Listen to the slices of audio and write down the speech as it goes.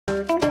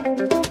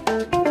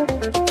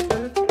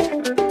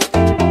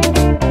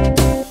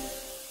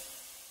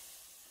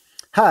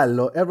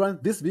Hello everyone,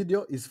 this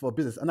video is for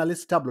business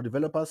analysts, Tableau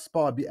developers,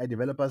 Power BI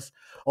developers,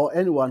 or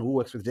anyone who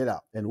works with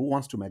data and who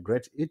wants to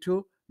migrate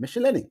into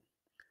machine learning.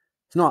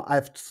 So now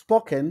I've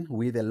spoken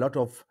with a lot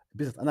of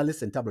business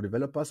analysts and Tableau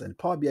developers and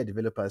Power BI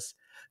developers.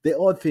 They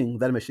all think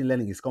that machine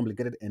learning is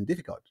complicated and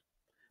difficult.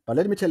 But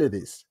let me tell you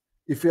this,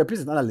 if you're a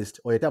business analyst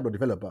or a Tableau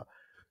developer,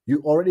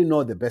 you already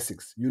know the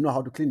basics. You know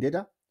how to clean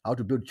data, how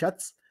to build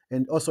charts,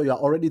 and also you're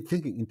already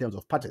thinking in terms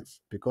of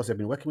patterns because you've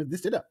been working with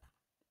this data.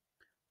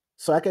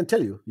 So I can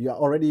tell you, you are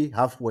already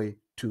halfway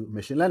to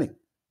machine learning.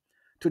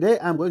 Today,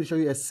 I'm going to show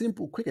you a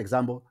simple, quick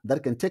example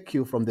that can take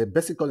you from the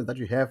basic knowledge that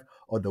you have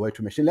all the way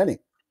to machine learning.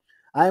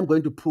 I am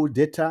going to pull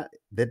data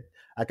that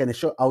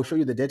I'll show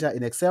you the data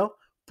in Excel,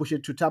 push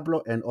it to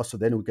Tableau, and also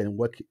then we can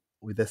work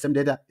with the same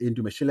data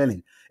into machine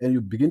learning. And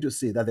you begin to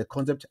see that the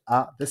concepts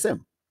are the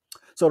same.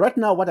 So right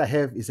now, what I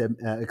have is an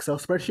Excel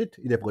spreadsheet.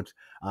 It has got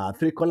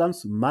 3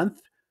 columns: month,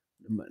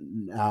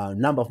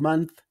 number of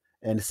month,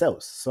 and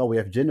sales. So we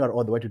have January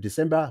all the way to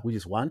December, which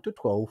is 1 to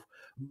 12,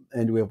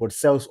 and we have got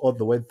sales all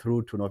the way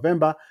through to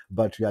November,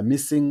 but we are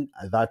missing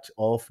that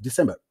of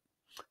December.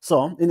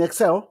 So in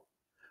Excel,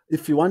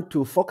 if you want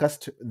to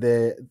forecast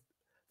the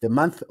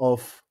month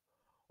of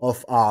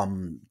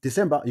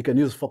December, you can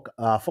use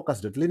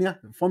focus.linear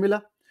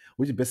formula,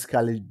 which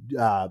basically you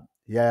have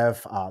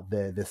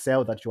the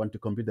cell that you want to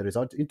compute the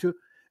result into,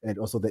 and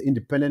also the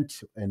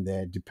independent and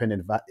the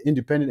dependent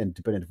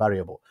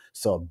variable.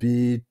 So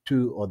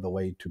B2 all the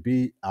way to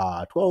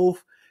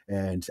B12,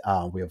 and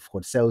we have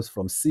got cells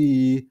from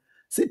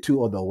C2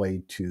 all the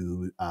way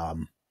to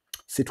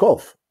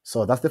C12.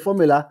 So that's the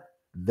formula.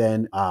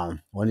 Then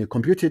when you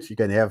compute it, you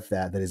can have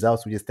the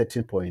results, which is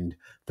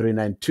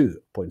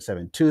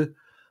 13.392.72.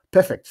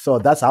 Perfect. So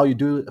that's how you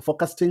do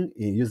forecasting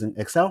using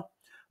Excel.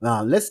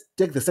 Now let's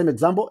take the same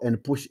example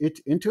and push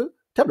it into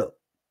Tableau.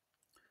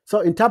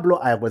 So in Tableau,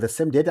 I have got the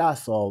same data.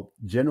 So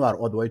January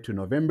all the way to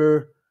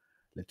November.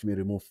 Let me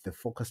remove the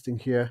forecasting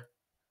here.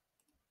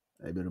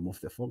 Let me remove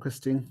the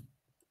forecasting.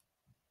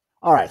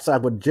 All right, so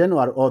I've got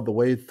January all the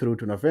way through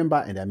to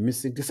November, and I'm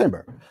missing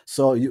December.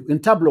 So in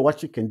Tableau,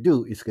 what you can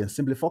do is you can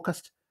simply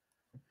forecast.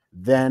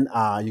 Then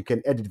you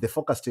can edit the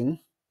forecasting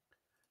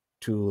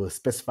to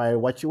specify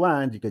what you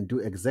want. You can do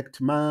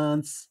exact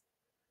months.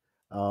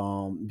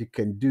 You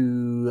can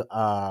do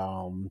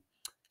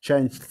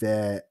change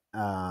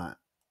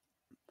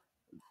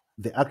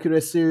the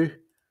accuracy.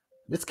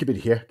 Let's keep it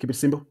here. Keep it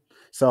simple.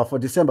 So for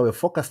December, we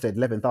forecasted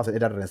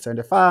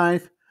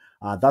 11,875.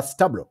 That's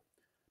Tableau.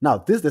 Now,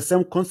 this is the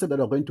same concept that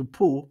we're going to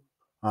pull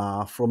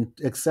from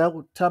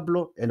Excel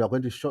Tableau, and we're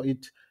going to show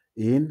it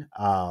in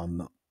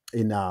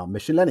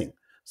machine learning.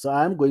 So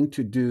I'm going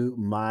to do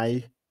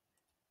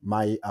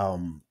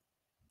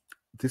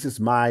this is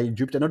my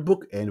Jupyter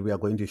notebook, and we are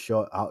going to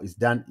show how it's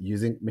done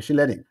using machine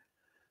learning.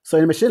 So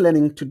in machine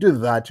learning, to do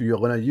that, you're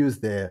going to use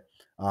the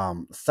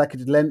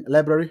scikit-learn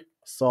library.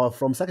 So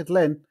from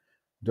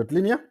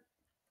scikit-learn.linear,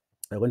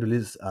 we're going to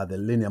use the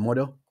linear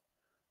model.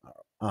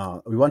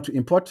 We want to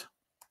import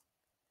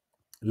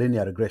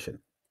linear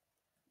regression.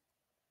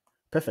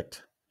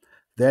 Perfect.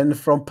 Then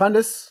from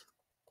pandas,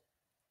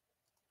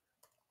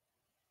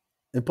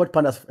 import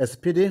pandas as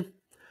PD.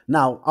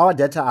 Now our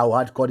data, I will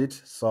hard code it.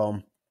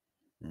 So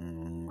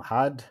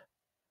hard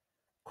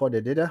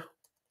coded data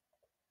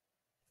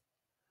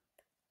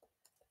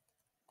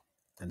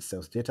and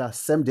sales data,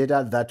 same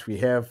data that we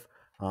have.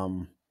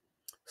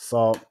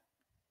 So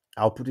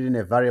I'll put it in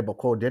a variable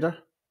called data.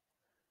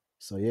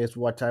 So here's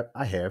what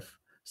I have.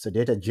 So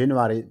data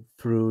January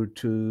through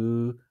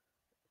to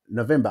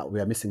November. We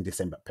are missing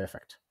December.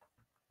 Perfect.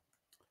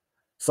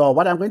 So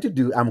what I'm going to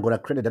do, I'm going to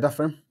create a data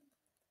frame.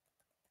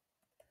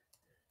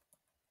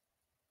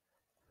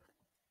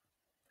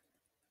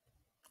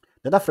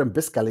 Data frame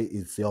basically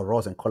is your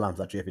rows and columns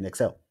that you have in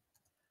Excel.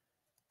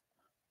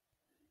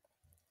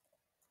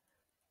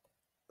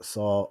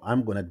 So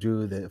I'm going to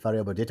do the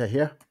variable data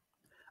here.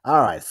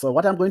 All right. So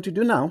what I'm going to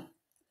do now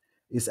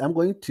is I'm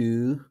going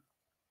to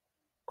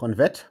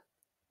convert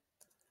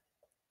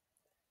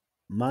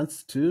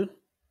months to.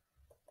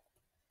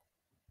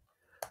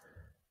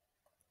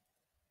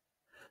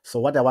 So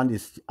what I want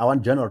is I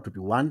want January to be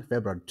 1,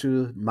 February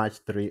 2, March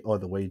 3, all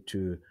the way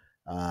to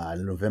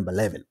November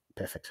 11.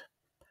 Perfect.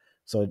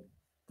 So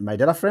my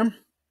data frame,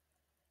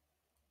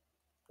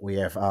 we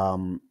have I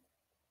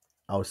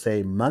would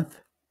say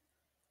month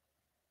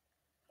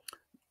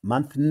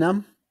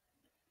num.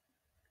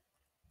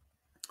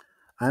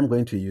 I'm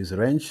going to use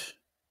range,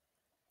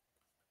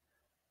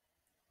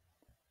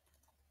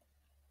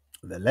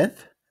 the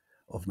length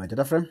of my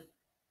data frame,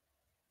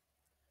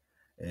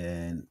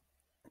 and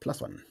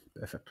 +1.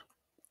 Perfect.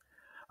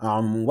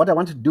 What I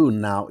want to do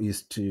now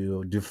is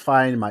to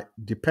define my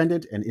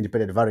dependent and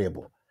independent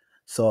variable.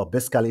 So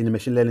basically in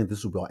machine learning,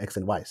 this will be our X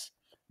and Y's,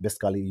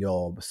 basically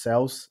your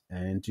cells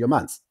and your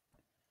months.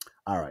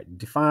 All right,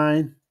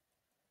 define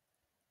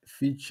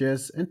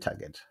features and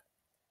target.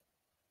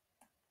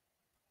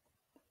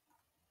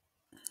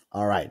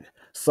 All right,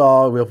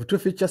 so we have 2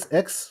 features,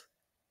 X.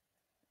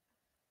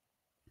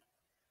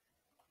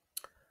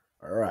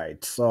 All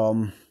right,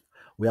 so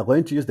we are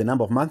going to use the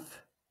number of month.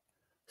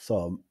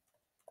 So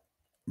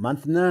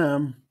month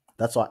name,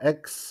 that's our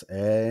X,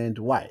 and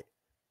Y.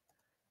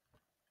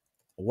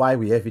 Y,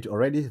 we have it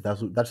already.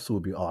 That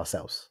will be our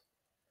sales,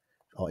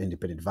 our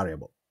independent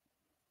variable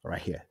right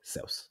here,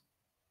 sales.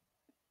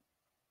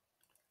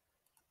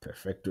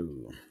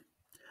 Perfecto.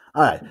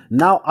 All right,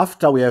 now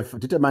after we have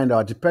determined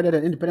our dependent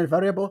and independent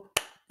variable,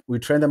 we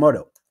train the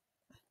model.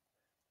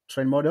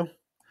 Train model.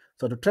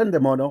 So to train the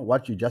model,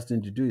 what you just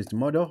need to do is the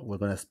model. We're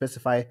going to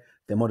specify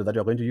the model that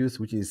you're going to use,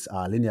 which is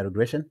linear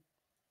regression.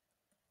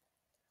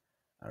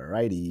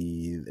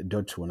 Alrighty,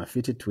 dot want to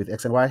fit it with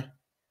X and Y.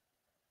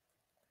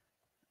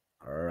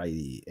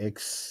 Alrighty,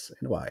 X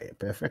and Y,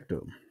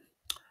 perfecto.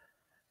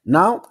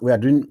 Now we are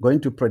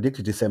going to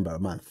predict December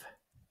month.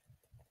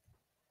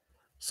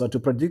 So to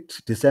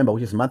predict December,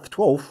 which is month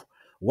 12,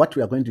 what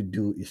we are going to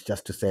do is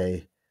just to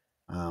say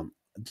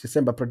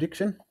December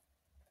prediction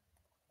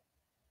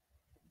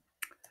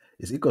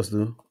is equals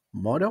to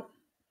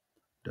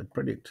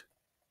model.predict.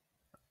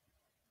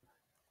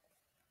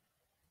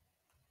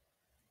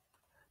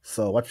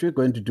 So what we're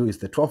going to do is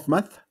the 12th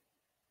month.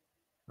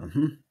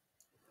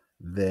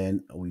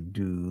 Then we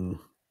do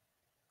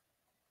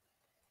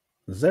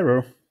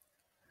 0.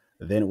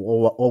 Then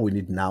all we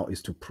need now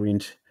is to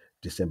print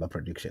December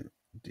prediction.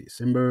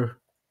 December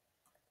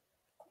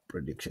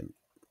prediction.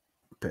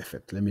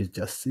 Perfect. Let me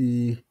just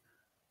see.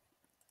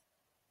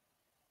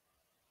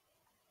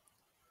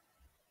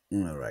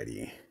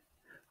 Alrighty.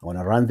 I want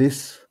to run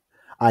this.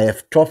 I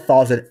have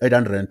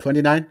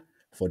 12,829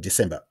 for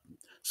December.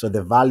 So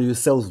the value,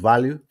 sales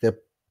value, the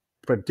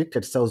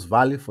predicted sales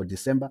value for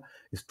December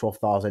is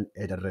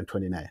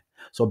 12,829.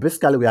 So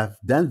basically, we have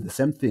done the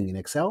same thing in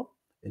Excel,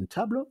 in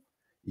Tableau,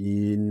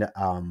 in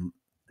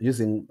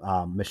using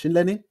machine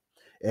learning,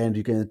 and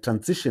you can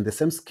transition the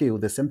same skill,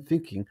 the same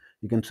thinking.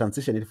 You can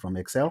transition it from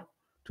Excel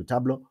to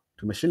Tableau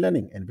to machine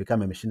learning and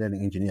become a machine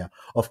learning engineer.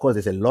 Of course,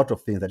 there's a lot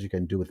of things that you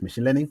can do with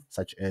machine learning,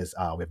 such as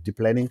we have deep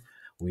learning,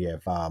 we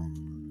have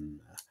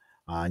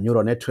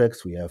neural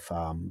networks, we have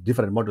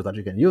different models that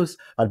you can use.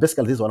 But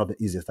basically, this is one of the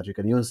easiest that you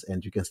can use,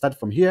 and you can start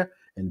from here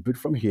and build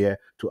from here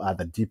to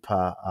other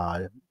deeper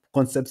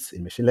concepts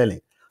in machine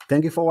learning.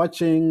 Thank you for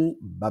watching.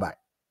 Bye-bye.